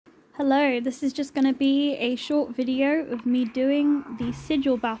Hello, this is just going to be a short video of me doing the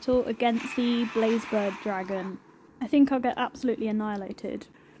Sigil battle against the Blazebird dragon. I think I'll get absolutely annihilated.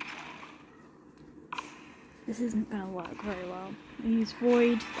 This isn't going to work very well. I use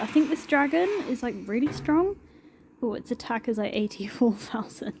Void. I think this dragon is like really strong. Oh, its attack is like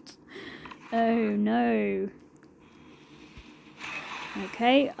 84,000. Oh no.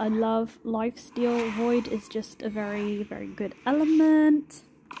 Okay, I love Lifesteal. Void is just a very, very good element.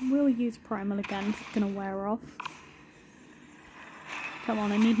 We'll use Primal again, it's gonna wear off. Come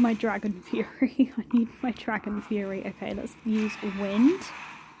on, I need my Dragon Fury. I need my Dragon Fury. Okay, let's use Wind.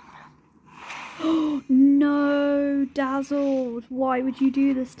 Oh no, Dazzled! Why would you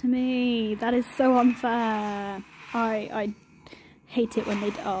do this to me? That is so unfair. I hate it when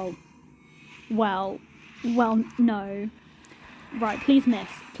they oh. Well, no. Right, please miss.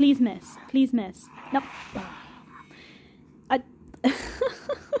 Please miss. Please miss. Nope.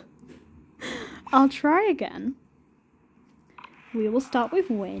 I'll try again. We will start with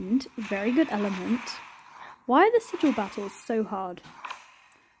Wind. Very good element. Why are the Sigil battles so hard?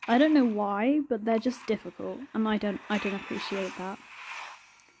 I don't know why, but they're just difficult, and I don't appreciate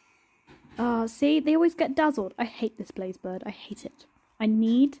that. See, they always get dazzled. I hate this Blazebird. I hate it. I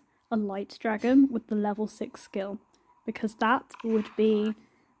need a light dragon with the level 6 skill, because that would be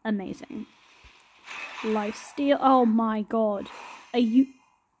amazing. Lifesteal. Oh my god. Are you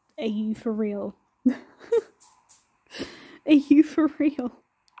for real? Are you for real?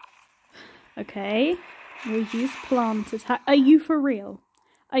 Okay. We'll use plant attack. Are you for real?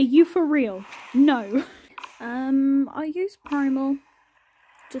 Are you for real? No. I use Primal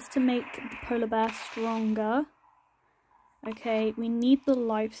just to make the polar bear stronger. Okay, we need the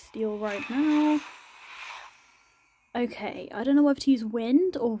lifesteal right now. Okay, I don't know whether to use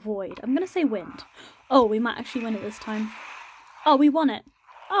Wind or Void. I'm gonna say Wind. Oh, we might actually win it this time. Oh, we won it.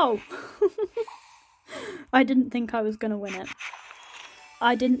 Oh! I didn't think I was gonna win it.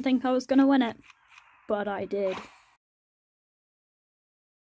 I didn't think I was gonna win it. But I did.